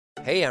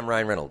Hey, I'm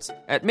Ryan Reynolds.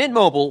 At Mint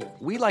Mobile,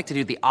 we like to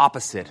do the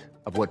opposite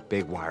of what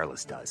Big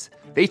Wireless does.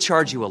 They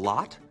charge you a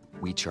lot,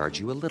 we charge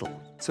you a little.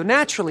 So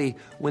naturally,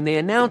 when they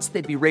announced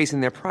they'd be raising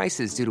their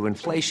prices due to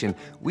inflation,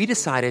 we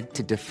decided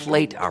to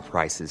deflate our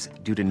prices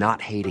due to not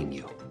hating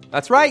you.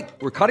 That's right.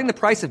 We're cutting the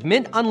price of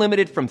Mint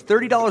Unlimited from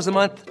 $30 a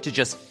month to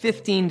just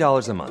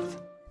 $15 a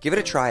month. Give it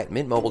a try at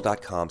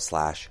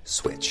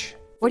mintmobile.com/switch.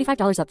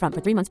 $45 up front for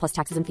 3 months plus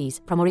taxes and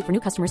fees. Promo rate for new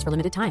customers for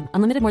limited time.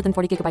 Unlimited more than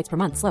 40 gigabytes per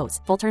month. Slows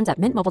full terms at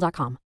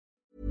mintmobile.com.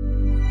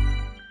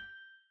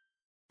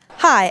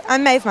 Hi,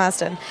 I'm Maeve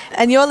Marsden,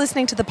 and you're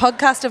listening to the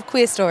podcast of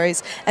Queer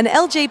Stories, an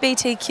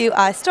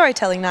LGBTQI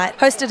storytelling night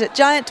hosted at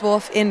Giant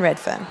Dwarf in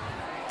Redfern.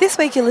 This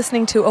week you're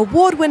listening to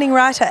award-winning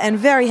writer and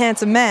very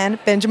handsome man,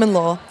 Benjamin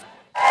Law.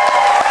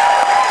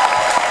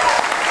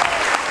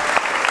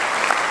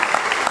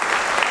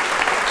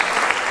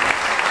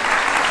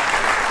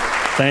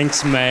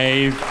 Thanks,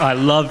 Maeve. I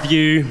love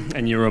you,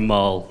 and you're a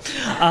mole.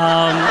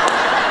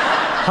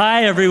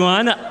 Hi,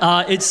 everyone.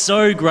 It's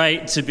so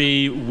great to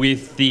be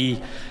with the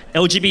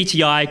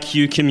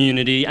LGBTIQ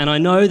community, and I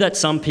know that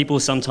some people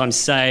sometimes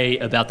say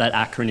about that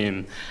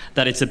acronym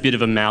that it's a bit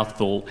of a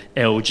mouthful,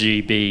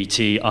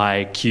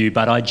 LGBTIQ,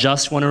 but I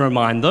just want to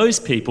remind those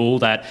people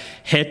that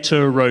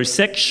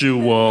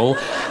heterosexual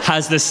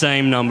has the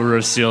same number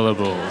of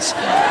syllables.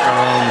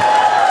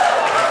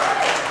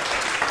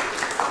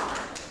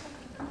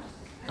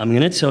 I'm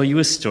going to tell you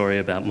a story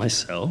about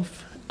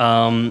myself,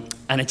 and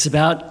it's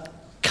about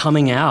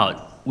coming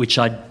out, which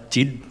I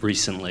did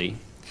recently.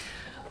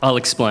 I'll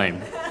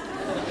explain.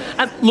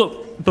 And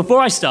look,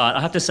 before I start,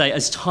 I have to say,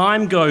 as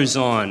time goes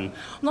on, I'm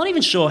not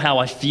even sure how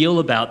I feel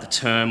about the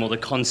term or the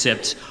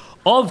concept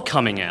of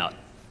coming out.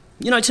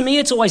 You know, to me,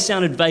 it's always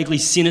sounded vaguely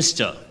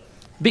sinister,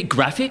 a bit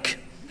graphic.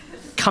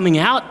 Coming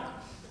out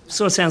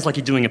sort of sounds like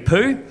you're doing a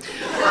poo.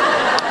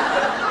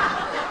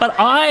 But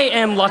I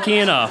am lucky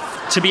enough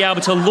to be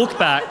able to look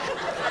back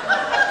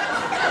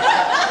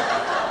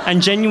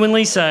and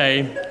genuinely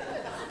say,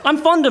 I'm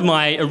fond of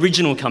my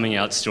original coming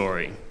out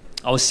story.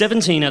 I was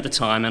 17 at the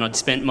time, and I'd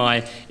spent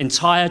my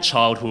entire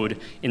childhood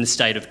in the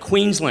state of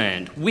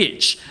Queensland,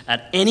 which,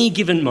 at any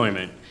given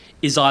moment,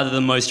 is either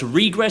the most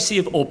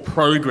regressive or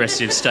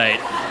progressive state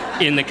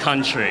in the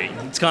country.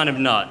 It's kind of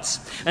nuts.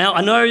 Now,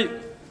 I know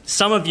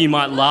some of you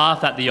might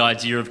laugh at the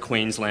idea of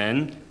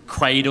Queensland,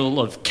 cradle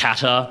of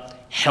Katter,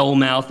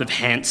 hellmouth of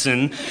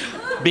Hanson,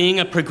 being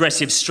a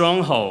progressive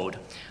stronghold.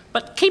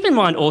 But keep in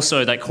mind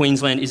also that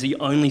Queensland is the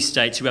only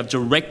state to have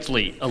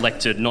directly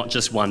elected not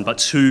just one, but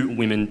 2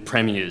 women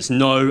premiers.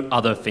 No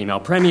other female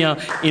premier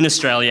in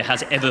Australia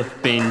has ever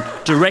been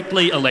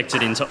directly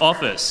elected into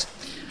office.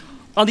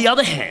 On the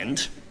other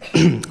hand,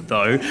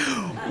 though,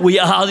 we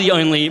are the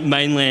only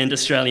mainland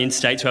Australian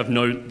state to have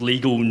no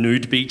legal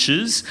nude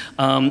beaches.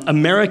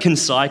 American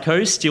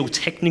Psycho still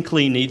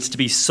technically needs to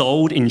be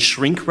sold in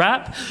shrink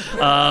wrap.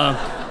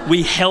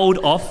 We held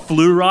off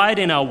fluoride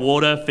in our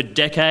water for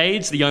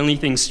decades. The only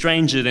thing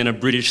stranger than a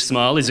British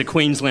smile is a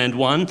Queensland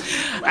one.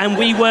 And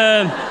we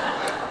were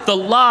the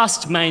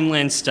last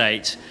mainland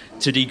state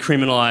to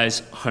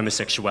decriminalise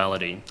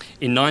homosexuality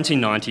in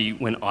 1990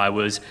 when I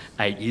was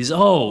 8 years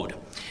old.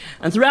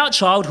 And throughout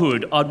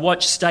childhood, I'd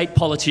watch state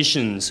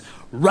politicians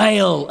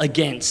rail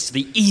against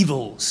the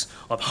evils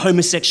of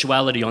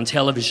homosexuality on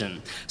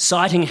television,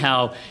 citing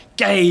how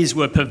gays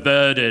were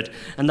perverted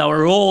and they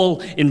were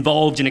all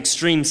involved in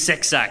extreme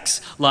sex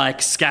acts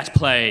like scat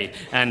play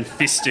and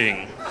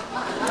fisting.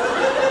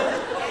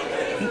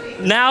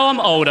 Now I'm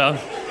older,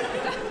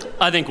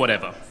 I think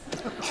whatever.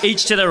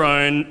 Each to their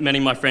own. Many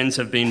of my friends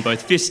have been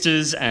both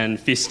fisters and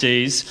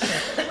fisties.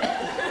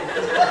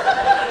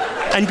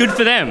 And good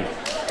for them.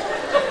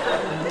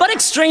 But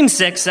extreme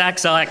sex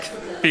acts like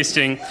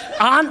fisting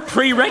aren't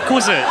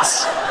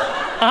prerequisites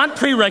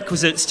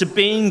to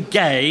being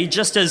gay,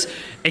 just as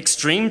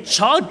extreme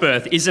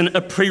childbirth isn't a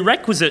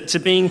prerequisite to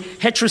being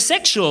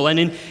heterosexual. And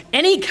in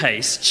any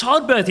case,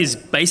 childbirth is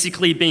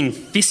basically being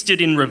fisted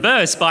in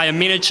reverse by a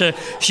miniature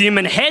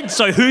human head.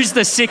 So who's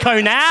the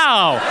sicko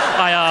now,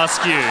 I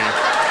ask you?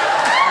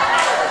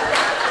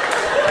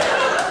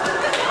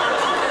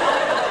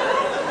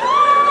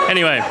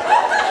 Anyway.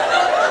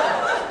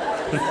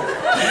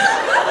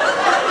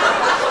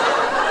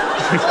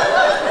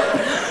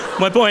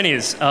 My point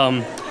is,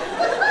 for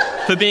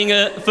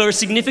a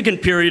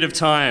significant period of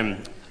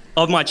time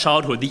of my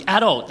childhood, the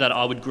adult that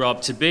I would grow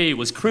up to be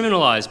was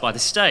criminalised by the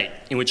state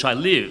in which I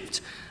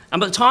lived. And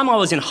by the time I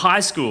was in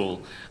high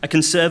school, a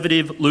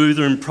conservative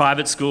Lutheran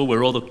private school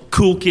where all the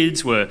cool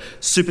kids were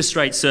super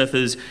straight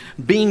surfers,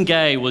 being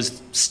gay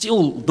was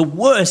still the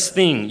worst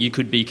thing you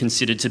could be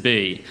considered to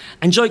be.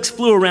 And jokes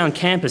flew around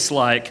campus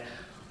like,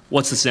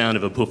 what's the sound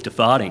of a poof to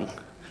farting?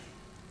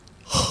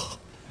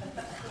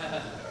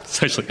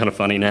 It's actually kind of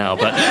funny now,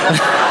 but...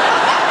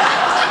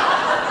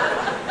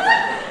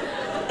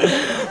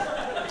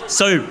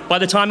 So, by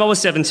the time I was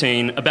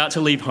 17, about to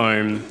leave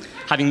home,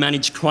 having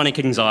managed chronic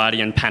anxiety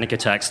and panic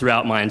attacks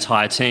throughout my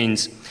entire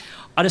teens,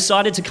 I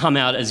decided to come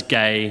out as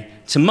gay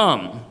to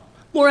Mum,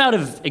 more out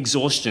of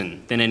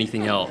exhaustion than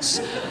anything else.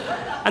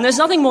 And there's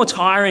nothing more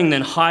tiring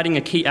than hiding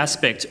a key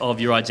aspect of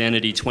your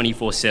identity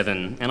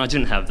 24/7, and I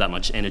didn't have that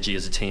much energy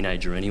as a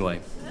teenager anyway.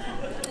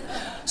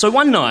 So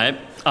one night,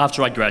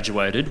 after I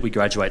graduated, we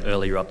graduate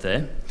earlier up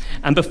there,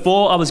 and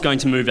before I was going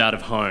to move out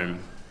of home,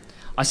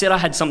 I said I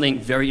had something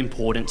very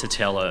important to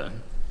tell her.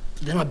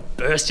 Then I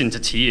burst into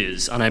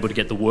tears, unable to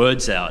get the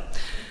words out.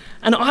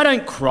 And I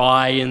don't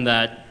cry in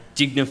that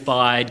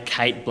dignified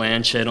Kate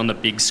Blanchett on the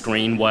big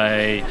screen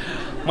way.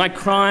 My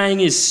crying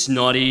is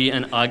snotty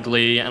and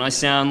ugly, and I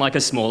sound like a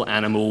small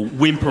animal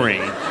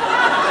whimpering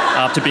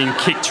after being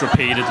kicked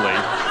repeatedly.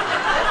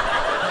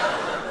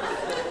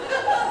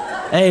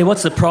 "Hey,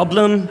 what's the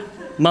problem?"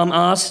 Mum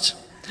asked.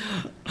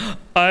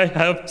 "I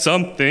have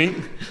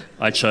something,"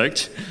 I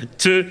choked,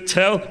 "to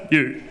tell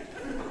you."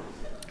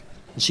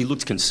 And she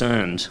looked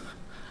concerned.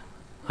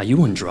 "Are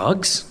you on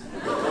drugs?"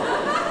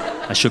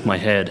 I shook my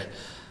head.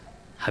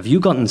 "Have you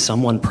gotten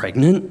someone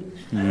pregnant?"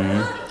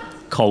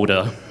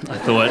 Colder, I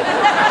thought.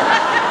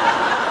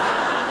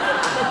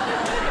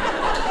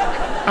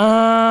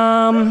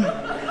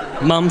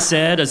 Mum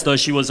said, as though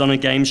she was on a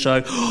game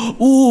show,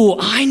 "Ooh,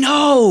 I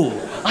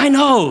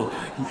know,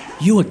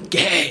 you are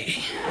gay."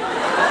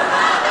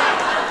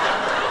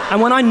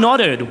 And when I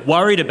nodded,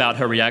 worried about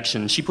her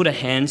reaction, she put a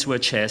hand to her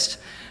chest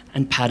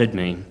and patted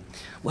me.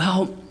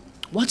 "Well,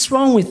 what's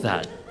wrong with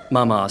that?"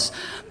 Mum asked.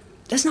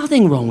 "There's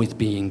nothing wrong with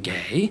being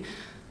gay."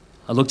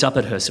 I looked up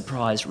at her,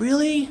 surprised.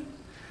 "Really?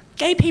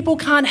 Gay people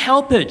can't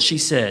help it," she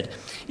said.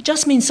 "It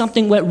just means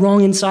something went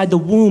wrong inside the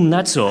womb,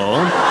 that's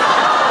all."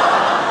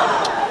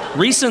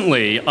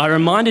 Recently, I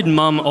reminded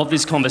Mum of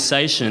this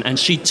conversation and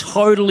she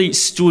totally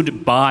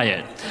stood by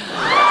it.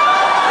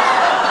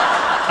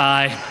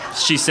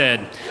 She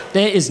said,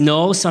 "There is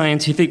no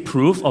scientific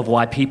proof of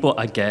why people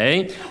are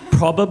gay.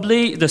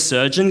 Probably the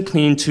surgeon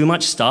cleaned too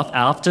much stuff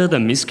after the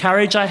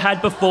miscarriage I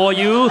had before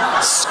you,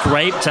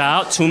 scraped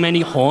out too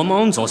many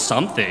hormones or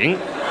something."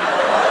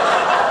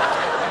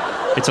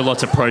 It's a lot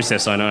to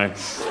process, I know.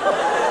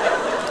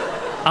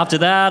 After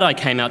that, I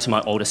came out to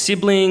my older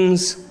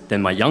siblings,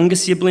 then my younger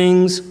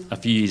siblings. A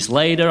few years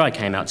later, I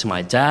came out to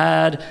my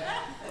dad.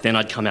 Then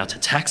I'd come out to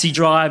taxi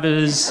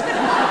drivers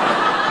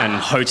and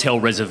hotel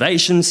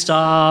reservation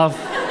staff,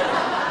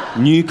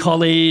 new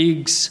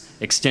colleagues,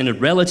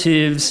 extended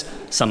relatives,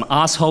 some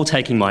asshole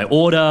taking my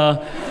order.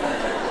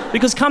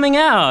 Because coming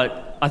out,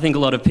 I think a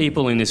lot of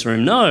people in this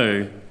room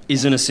know,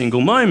 isn't a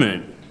single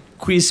moment.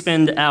 Queers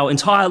spend our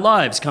entire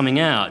lives coming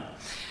out.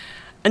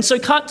 And so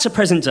cut to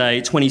present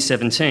day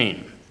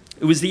 2017.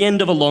 It was the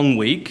end of a long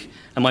week,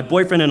 and my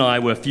boyfriend and I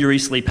were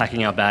furiously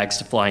packing our bags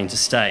to fly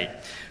interstate.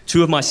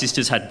 Two of my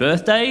sisters had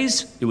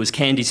birthdays. It was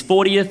Candy's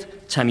 40th,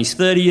 Tammy's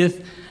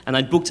 30th, and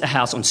I'd booked a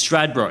house on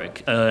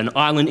Stradbroke, an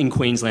island in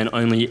Queensland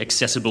only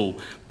accessible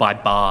by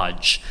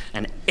barge.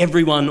 And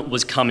everyone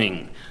was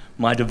coming.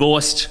 My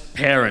divorced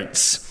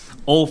parents,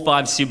 all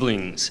 5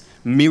 siblings,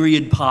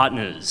 myriad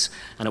partners,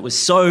 and it was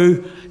so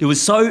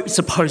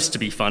supposed to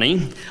be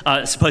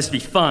supposed to be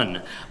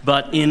fun,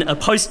 but in a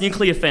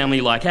post-nuclear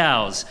family like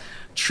ours,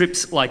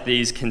 trips like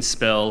these can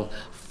spell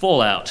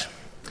fallout.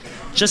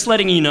 Just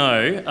letting you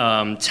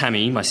know,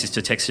 Tammy, my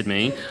sister, texted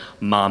me,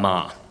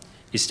 "Mama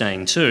is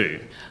staying too."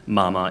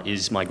 Mama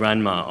is my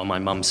grandma on my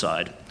mum's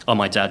side, on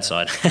my dad's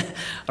side.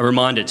 A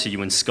reminder to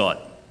you and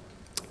Scott.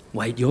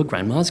 "Wait, your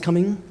grandma's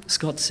coming?"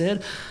 Scott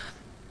said.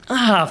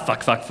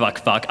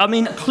 Fuck. I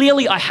mean,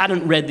 clearly I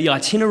hadn't read the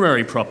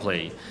itinerary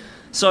properly.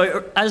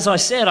 So, as I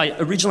said, I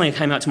originally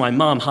came out to my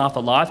mum half a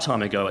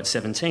lifetime ago at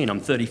 17.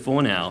 I'm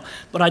 34 now.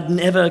 But I'd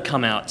never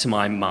come out to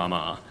my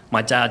mama,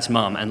 my dad's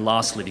mum and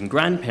last living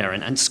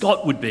grandparent, and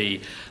Scott would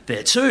be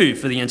there too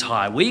for the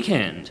entire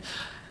weekend.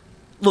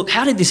 Look,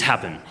 how did this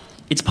happen?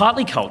 It's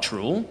partly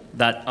cultural,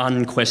 that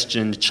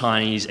unquestioned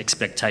Chinese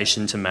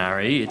expectation to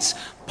marry. It's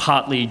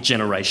partly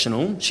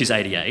generational, she's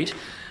 88,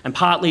 and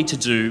partly to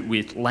do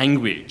with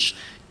language.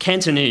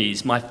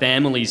 Cantonese, my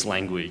family's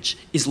language,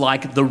 is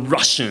like the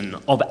Russian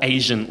of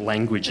Asian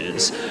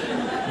languages.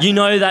 You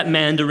know that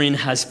Mandarin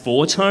has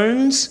 4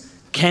 tones?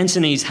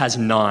 Cantonese has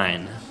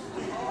 9.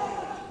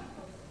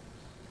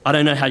 I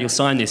don't know how you'll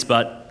sign this,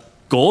 but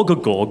go go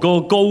go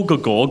go go go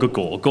go go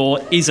go go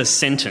is a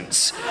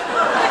sentence.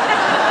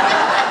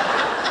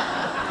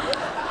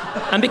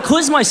 And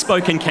because my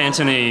spoken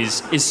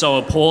Cantonese is so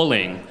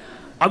appalling,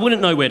 I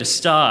wouldn't know where to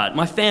start.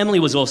 My family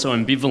was also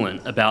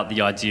ambivalent about the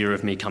idea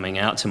of me coming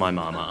out to my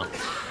mama.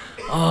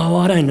 "Oh,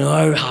 I don't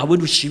know. How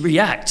would she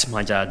react?"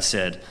 my dad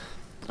said.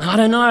 "I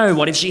don't know.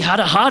 What if she had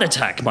a heart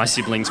attack?" my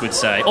siblings would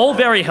say. All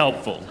very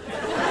helpful.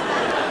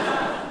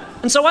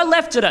 And so I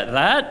left it at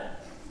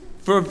that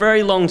for a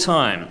very long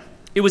time.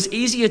 It was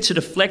easier to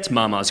deflect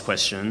Mama's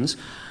questions.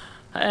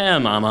 "Hey,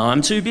 Mama,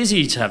 I'm too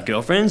busy to have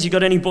girlfriends. You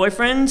got any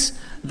boyfriends?"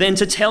 than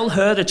to tell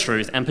her the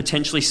truth and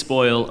potentially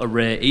spoil a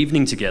rare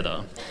evening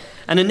together.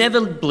 And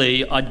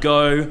inevitably, I'd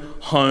go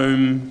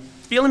home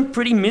feeling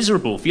pretty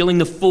miserable, feeling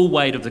the full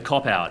weight of the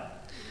cop-out.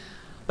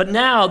 But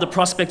now, the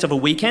prospect of a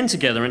weekend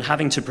together and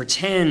having to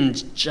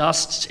pretend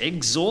just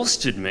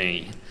exhausted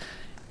me.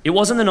 It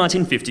wasn't the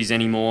 1950s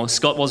anymore.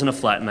 Scott wasn't a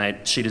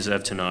flatmate. She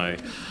deserved to know.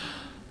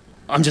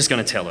 I'm just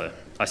going to tell her.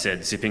 I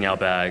said, zipping our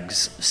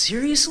bags.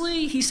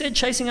 Seriously? He said,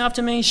 chasing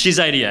after me. She's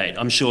 88.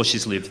 I'm sure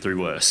she's lived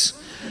through worse.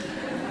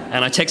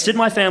 And I texted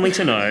my family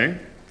to know,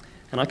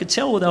 and I could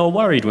tell they were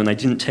worried when they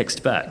didn't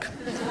text back.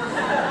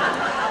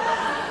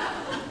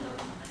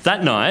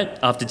 That night,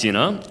 after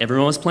dinner,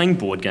 everyone was playing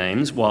board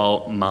games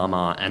while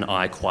Mama and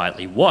I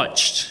quietly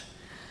watched.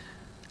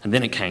 And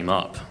then it came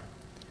up.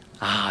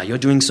 You're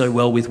doing so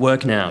well with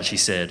work now, she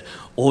said.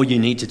 All you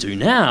need to do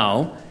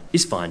now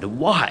is find a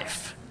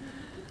wife.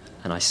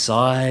 And I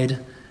sighed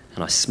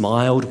and I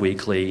smiled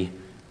weakly,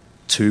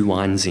 2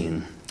 wines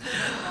in.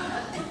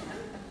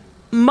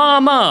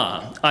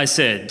 Mama, I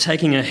said,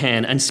 taking her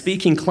hand and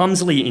speaking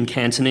clumsily in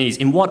Cantonese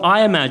in what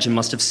I imagine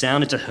must have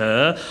sounded to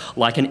her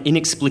like an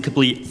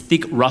inexplicably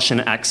thick Russian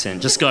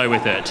accent. Just go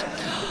with it.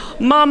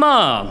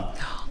 Mama,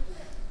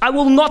 I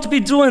will not be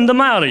doing the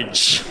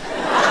marriage.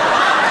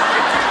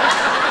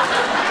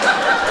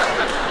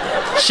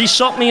 She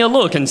shot me a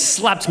look and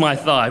slapped my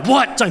thigh.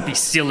 What? Don't be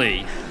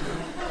silly.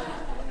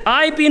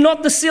 I be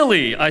not the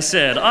silly, I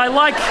said. I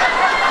like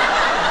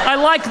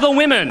the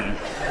women.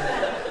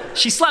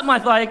 She slapped my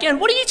thigh again.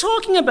 What are you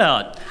talking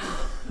about?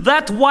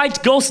 That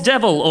white ghost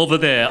devil over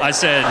there, I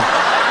said,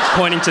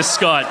 pointing to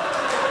Scott.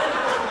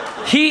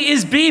 He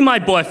is my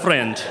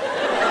boyfriend.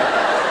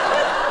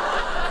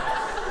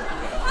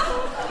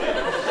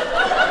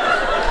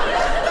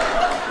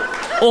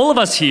 All of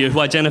us here who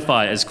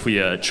identify as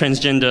queer,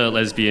 transgender,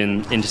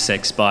 lesbian,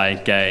 intersex, bi,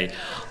 gay,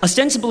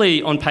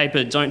 ostensibly on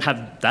paper don't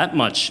have that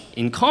much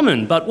in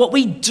common, but what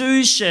we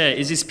do share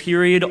is this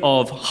period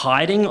of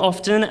hiding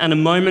often and a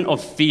moment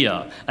of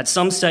fear at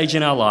some stage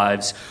in our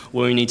lives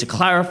where we need to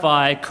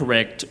clarify,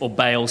 correct, or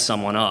bail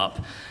someone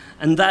up.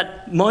 And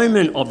that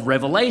moment of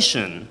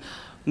revelation,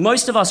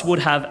 most of us would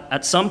have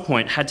at some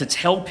point had to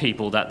tell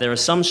people that their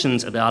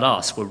assumptions about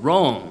us were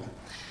wrong.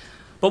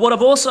 But what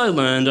I've also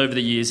learned over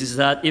the years is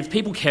that if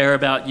people care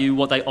about you,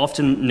 what they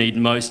often need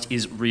most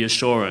is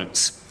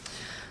reassurance.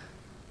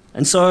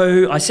 And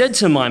so I said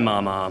to my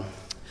mama,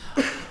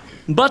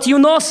 but you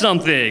know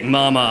something,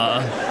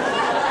 mama.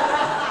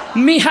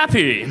 Me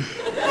happy.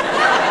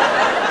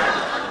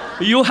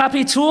 You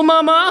happy too,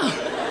 mama?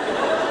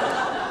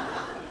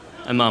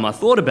 And mama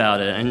thought about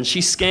it and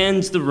she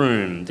scanned the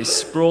room, this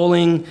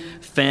sprawling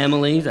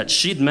family that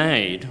she'd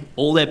made,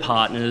 all their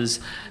partners,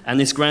 and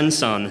this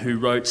grandson who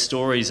wrote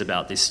stories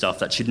about this stuff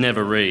that she'd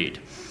never read.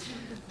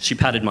 She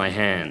patted my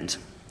hand.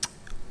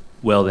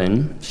 Well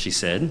then, she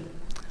said,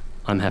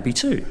 I'm happy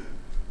too.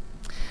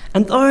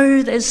 And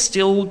though there's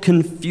still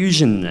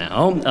confusion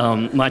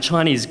now, my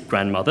Chinese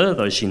grandmother,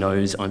 though she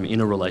knows I'm in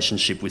a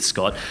relationship with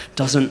Scott,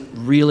 doesn't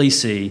really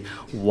see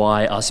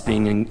why us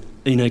being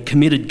in a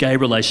committed gay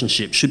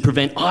relationship should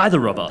prevent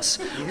either of us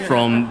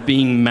from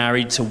being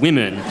married to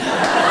women.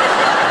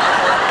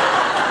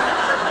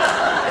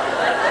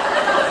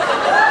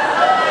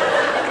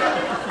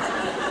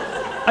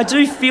 I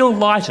do feel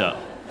lighter.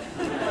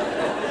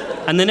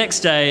 And the next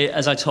day,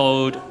 as I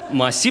told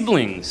my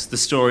siblings the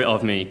story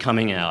of me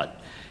coming out,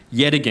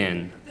 yet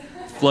again,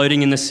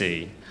 floating in the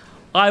sea,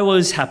 I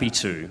was happy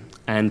too,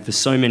 and for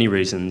so many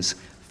reasons,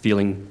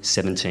 feeling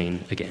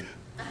 17 again.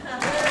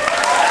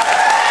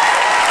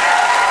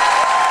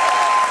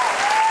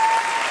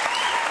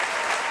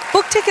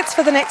 Book tickets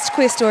for the next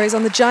Queer Stories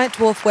on the Giant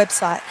Dwarf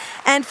website.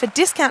 And for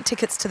discount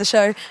tickets to the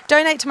show,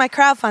 donate to my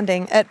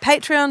crowdfunding at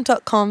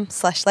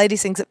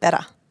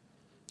patreon.com/LadySingsItBetter.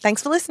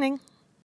 Thanks for listening.